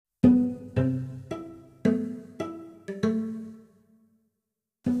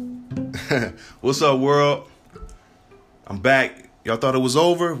What's up, world? I'm back. Y'all thought it was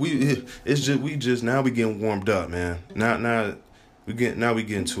over? We just now we getting warmed up, man. Now we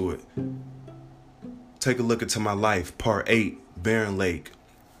getting to it. Take a look into my life, part 8, Barren Lake.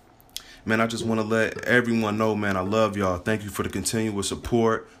 Man, I just want to let everyone know, man, I love y'all. Thank you for the continuous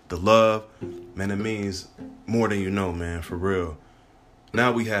support, the love. Man, it means more than you know, man, for real.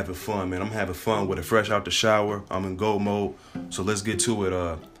 Now we having fun, man. I'm having fun with it, fresh out the shower. I'm in go mode, so let's get to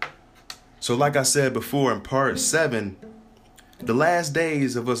it. So like I said before, in part 7, the last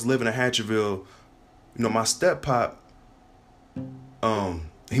days of us living in Hatcherville, you know, my step-pop,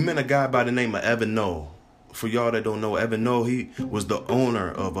 he met a guy by the name of Evan Noe. For y'all that don't know, Evan Noe, he was the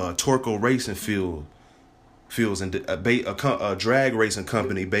owner of Torco Racing Fields and a drag racing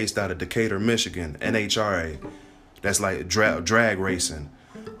company based out of Decatur, Michigan, NHRA. That's like drag racing.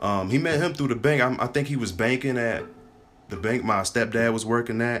 He met him through the bank. I think he was banking at the bank my stepdad was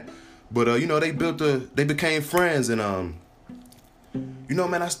working at. But you know, they became friends, and you know,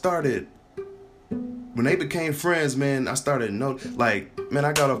 man, when they became friends, man, I started man,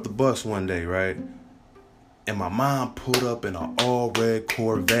 I got off the bus one day, right? And my mom pulled up in an all-red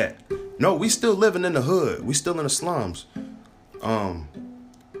Corvette. No, we still living in the hood. We still in the slums. My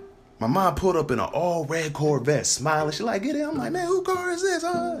mom pulled up in an all-red Corvette, smiling. She like, get in. I'm like, man, whose car is this,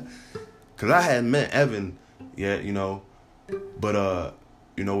 huh? Because I hadn't met Evan yet, you know. But,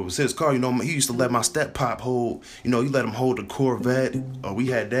 you know, it was his car. You know, he used to let my step-pop hold, you know, he let him hold the Corvette. We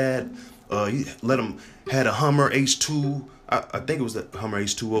had that. He let him, had a Hummer H2. I think it was the Hummer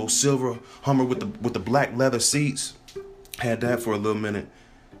H2O, silver Hummer with the black leather seats. Had that for a little minute.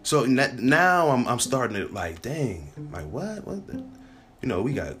 So now I'm starting to like, dang, like what? You know,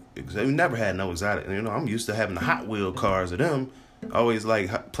 we never had no exotic. You know, I'm used to having the Hot Wheel cars of them. I always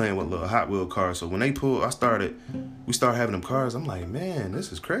like playing with little Hot Wheel cars. So when they pulled, we started having them cars. I'm like, man,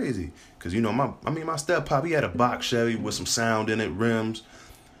 this is crazy. Cause you know, my step-pop, he had a box Chevy with some sound in it, rims.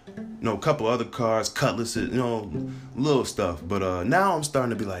 You know, a couple other cars, cutlasses, you know, little stuff. But now I'm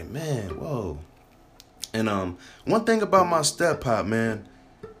starting to be like, man, whoa. And one thing about my step-pop, man,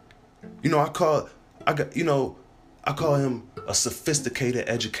 you know, I call him a sophisticated,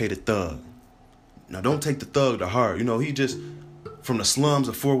 educated thug. Now, don't take the thug to heart. You know, he just from the slums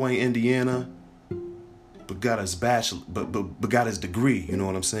of Fort Wayne, Indiana, but got his bachelor, but got his degree. You know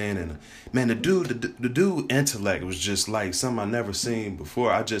what I'm saying? And man, the dude intellect was just like something I never seen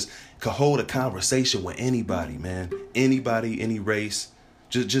before. I just could hold a conversation with anybody, man. Anybody, any race.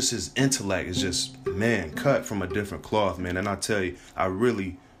 Just his intellect is just, man, cut from a different cloth, man. And I tell you, I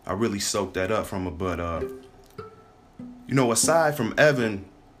really soaked that up from him. But you know, aside from Evan,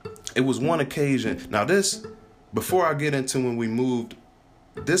 it was one occasion. Now this, before I get into when we moved,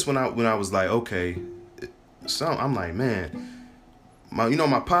 this when I was like, okay. I'm like, man,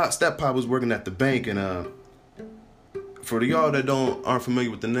 my step-pop was working at the bank, and for the y'all that aren't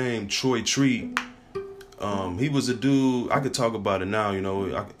familiar with the name Troy Treat, he was a dude. I could talk about it now, you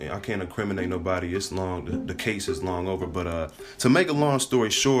know. I can't incriminate nobody. It's long. The case is long over. But to make a long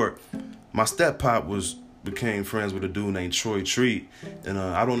story short, my step-pop became friends with a dude named Troy Treat, and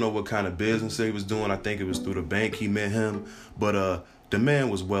I don't know what kind of business he was doing. I think it was through the bank he met him, but the man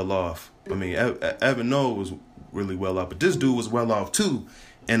was well off. I mean, Evan Noe was really well off, but this dude was well off too.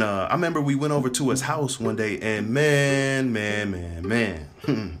 And I remember we went over to his house one day, and man,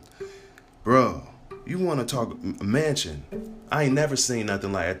 bro, you want to talk a mansion? I ain't never seen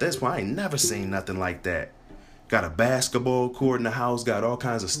nothing like, at this point, I ain't never seen nothing like that. Got a basketball court in the house, got all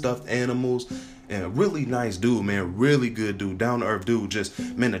kinds of stuffed animals, and a really nice dude, man, really good dude, down-to-earth dude. Just,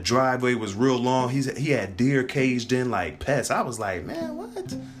 man, the driveway was real long. He had deer caged in like pets. I was like, man,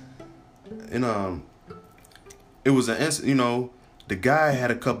 what? And it was you know, the guy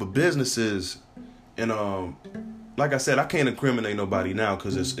had a couple businesses, and like I said, I can't incriminate nobody now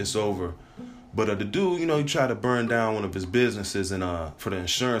because it's over. But the dude, you know, he tried to burn down one of his businesses and for the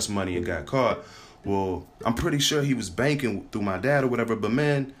insurance money and got caught. Well, I'm pretty sure he was banking through my dad or whatever, but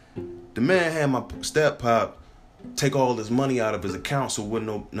man, the man had my step-pop take all his money out of his account so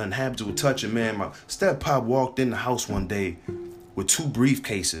nothing happened to touch it, man. My step-pop walked in the house one day with 2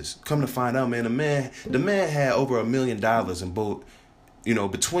 briefcases. Come to find out, man, the man had over $1 million in both, you know,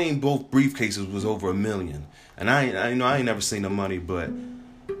 between both briefcases was over $1 million. And I ain't never seen the money, but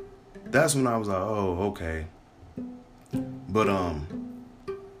that's when I was like, oh, okay. But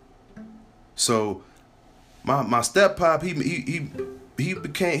so my step-pop, he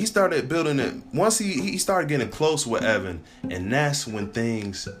started building it. Once he started getting close with Evan, and that's when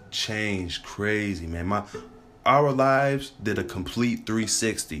things changed crazy, man. Our lives did a complete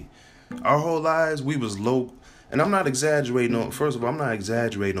 360. Our whole lives, we was low. And I'm not exaggerating on, first of all, I'm not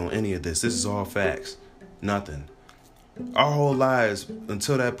exaggerating on any of this. This is all facts. Nothing. Our whole lives,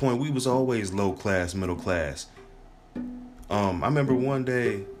 until that point, we was always low class, middle class. I remember one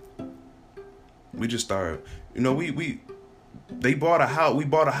day, we just started, they bought a house, we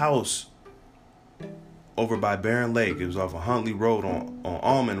bought a house over by Barron Lake. It was off of Huntley Road on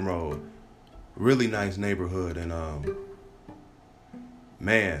Almond Road. Really nice neighborhood. And,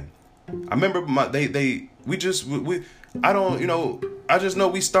 man, I remember I just know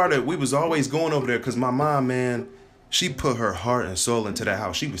we was always going over there because my mom, man, she put her heart and soul into that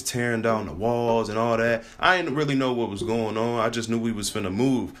house. She was tearing down the walls and all that. I didn't really know what was going on. I just knew we was finna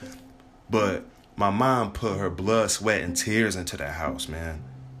move. But my mom put her blood, sweat, and tears into that house, man.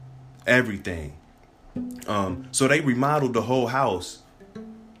 Everything. So they remodeled the whole house.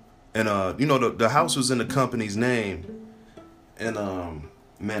 And, the house was in the company's name. And,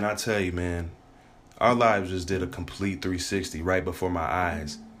 man, I tell you, man, our lives just did a complete 360 right before my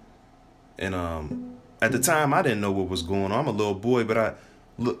eyes. And, at the time, I didn't know what was going on. I'm a little boy, but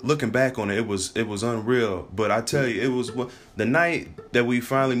looking back on it, it was unreal. But I tell you, it was the night that we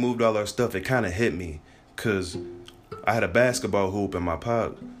finally moved all our stuff. It kind of hit me, cause I had a basketball hoop and my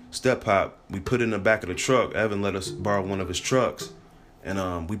step pop. We put it in the back of the truck. Evan let us borrow one of his trucks,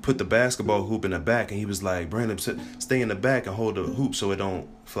 and we put the basketball hoop in the back. And he was like, "Brandon, stay in the back and hold the hoop so it don't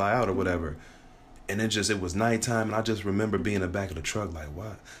fly out or whatever." And it was nighttime, and I just remember being in the back of the truck like,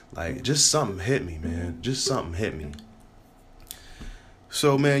 what? Like, just something hit me, man. Just something hit me.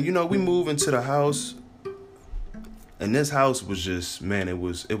 So, man, we move into the house, and this house was just, man, it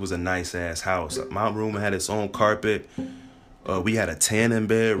was a nice-ass house. My room had its own carpet. We had a tanning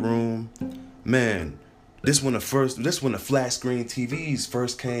bedroom. Man, this when the flat screen TVs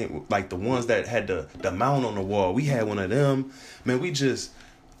first came, like the ones that had the mount on the wall. We had one of them.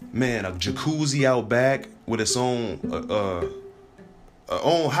 Man, a jacuzzi out back with its own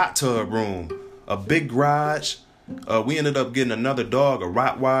own hot tub room, a big garage. We ended up getting another dog, a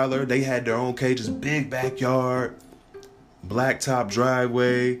Rottweiler. They had their own cages, big backyard, blacktop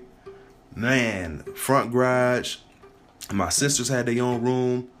driveway, man, front garage. My sisters had their own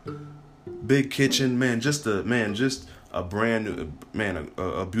room, big kitchen, man, just a brand new, man,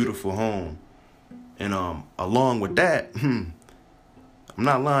 a beautiful home. And along with that, I'm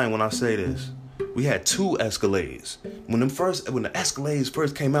not lying when I say this. We had 2 Escalades. When the Escalades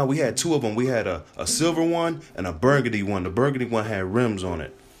first came out, we had 2 of them. We had a silver one and a burgundy one. The burgundy one had rims on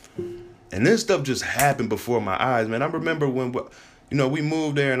it. And this stuff just happened before my eyes, man. I remember when, we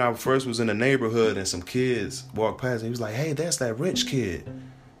moved there and I first was in the neighborhood and some kids walked past and he was like, "Hey, that's that rich kid."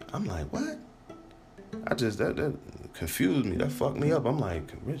 I'm like, "What?" That confused me. That fucked me up. I'm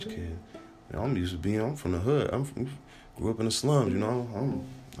like, "Rich kid?" I'm from the hood. Grew up in the slums, I'm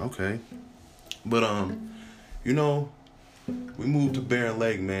okay. But, we moved to Barron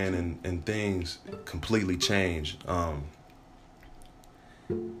Lake, man, and things completely changed. I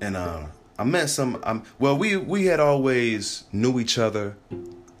met we had always knew each other,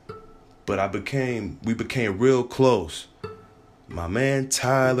 but we became real close. My man,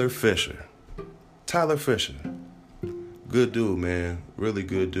 Tyler Fisher. Good dude, man. Really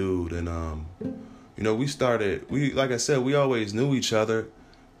good dude. And, like I said, we always knew each other,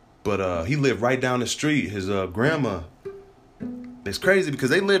 but he lived right down the street. His grandma, it's crazy because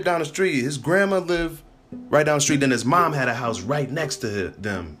they lived down the street. His grandma lived right down the street, then his mom had a house right next to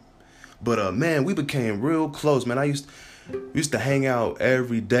them. But man, we became real close, man. We used to hang out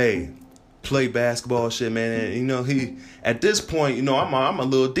every day, play basketball, shit, man. And, he at this point, I'm a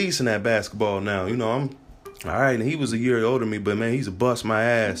little decent at basketball now. I'm all right, and he was a year older than me, but man, he's a bust my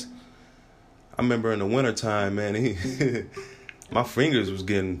ass. I remember in the wintertime, man, my fingers was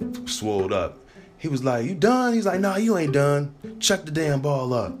getting swolled up. He was like, "You done?" He's like, "Nah, you ain't done. Chuck the damn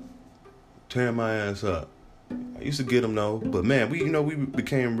ball up." Tearing my ass up. I used to get him though. But man, we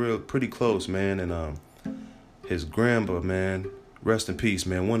became pretty close, man. And his grandpa, man, rest in peace,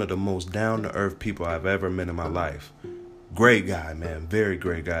 man. One of the most down-to-earth people I've ever met in my life. Great guy, man. Very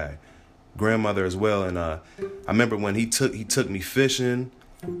great guy. Grandmother as well. And I remember when he took me fishing.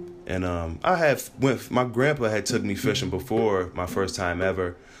 And my grandpa had took me fishing before my first time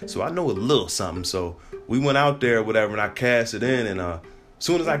ever, so I know a little something. So we went out there, whatever, and I cast it in. And as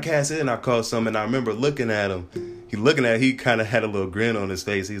soon as I cast it in, I caught something. And I remember looking at him. He kind of had a little grin on his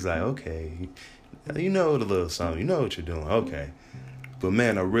face. He's like, "Okay, you know the little something. You know what you're doing, okay." But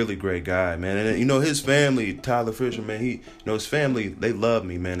man, a really great guy, man. And his family, Tyler Fisher, man. His family, they love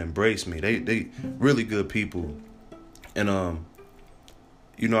me, man. Embrace me. They really good people. And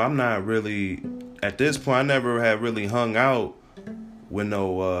I'm not really, at this point, I never had really hung out with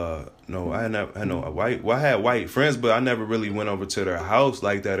I never had no white. Well, I had white friends, but I never really went over to their house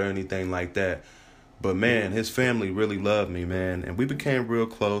like that or anything like that. But man, his family really loved me, man, and we became real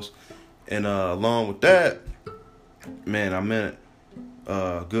close. And along with that, man, I met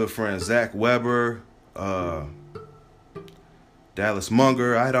good friend Zach Weber, Dallas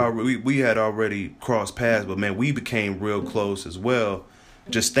Munger. We had already crossed paths, but man, we became real close as well.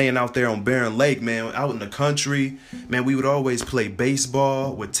 Just staying out there on Barron Lake, man, out in the country, man, we would always play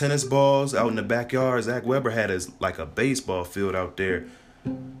baseball with tennis balls out in the backyard. Zach Weber had a baseball field out there.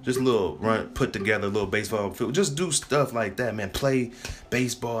 Just a little put together little baseball field. Just do stuff like that, man. Play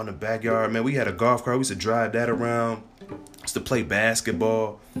baseball in the backyard, man. We had a golf cart. We used to drive that around. Used to play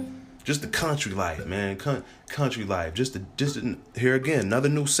basketball. Just the country life, man. Country life. Just here again, another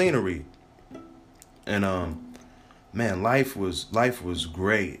new scenery. And man, life was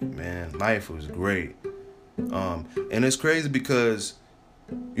great, man. Life was great. And it's crazy because,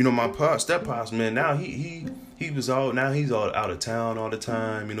 you know, my step pops, man, now he's all out of town all the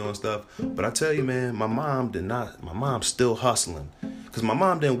time, you know, and stuff. But I tell you, man, my mom's still hustling. Because my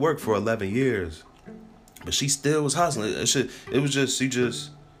mom didn't work for 11 years. But she still was hustling. She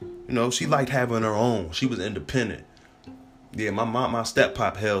liked having her own. She was independent. Yeah, my step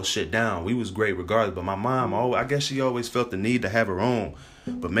pop held shit down. We was great regardless. But my mom, I guess she always felt the need to have her own.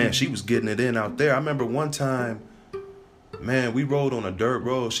 But man, she was getting it in out there. I remember one time, man, we rode on a dirt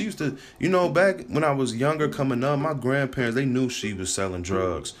road. She used to, back when I was younger coming up, my grandparents, they knew she was selling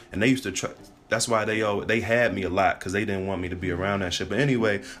drugs. And they used to try. That's why they had me a lot, because they didn't want me to be around that shit. But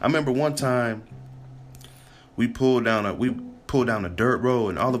anyway, I remember one time we pulled down a dirt road,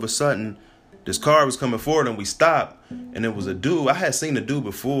 and all of a sudden this car was coming forward, and we stopped, and it was a dude. I had seen the dude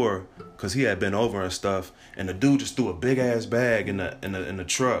before because he had been over and stuff, and the dude just threw a big ass bag in the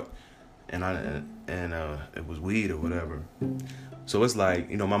truck, and it was weed or whatever. So it's like,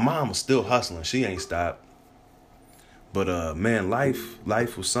 my mom was still hustling. She ain't stopped. But man, life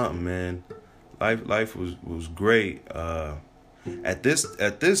was something, man. Life was great. At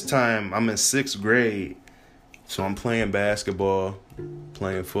this time, I'm in 6th grade. So I'm playing basketball,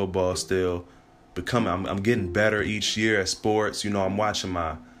 playing football still. I'm getting better each year at sports. I'm watching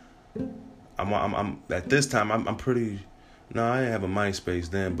I'm at this time I'm pretty. No, I didn't have a MySpace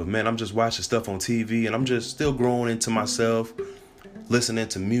then, but man, I'm just watching stuff on TV, and I'm just still growing into myself, listening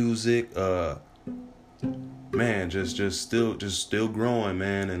to music. Man, just still growing,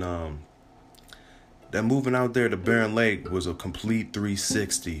 man, and that moving out there to Barron Lake was a complete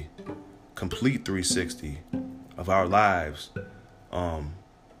 360 of our lives.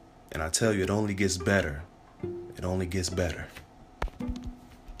 And I tell you, it only gets better. It only gets better.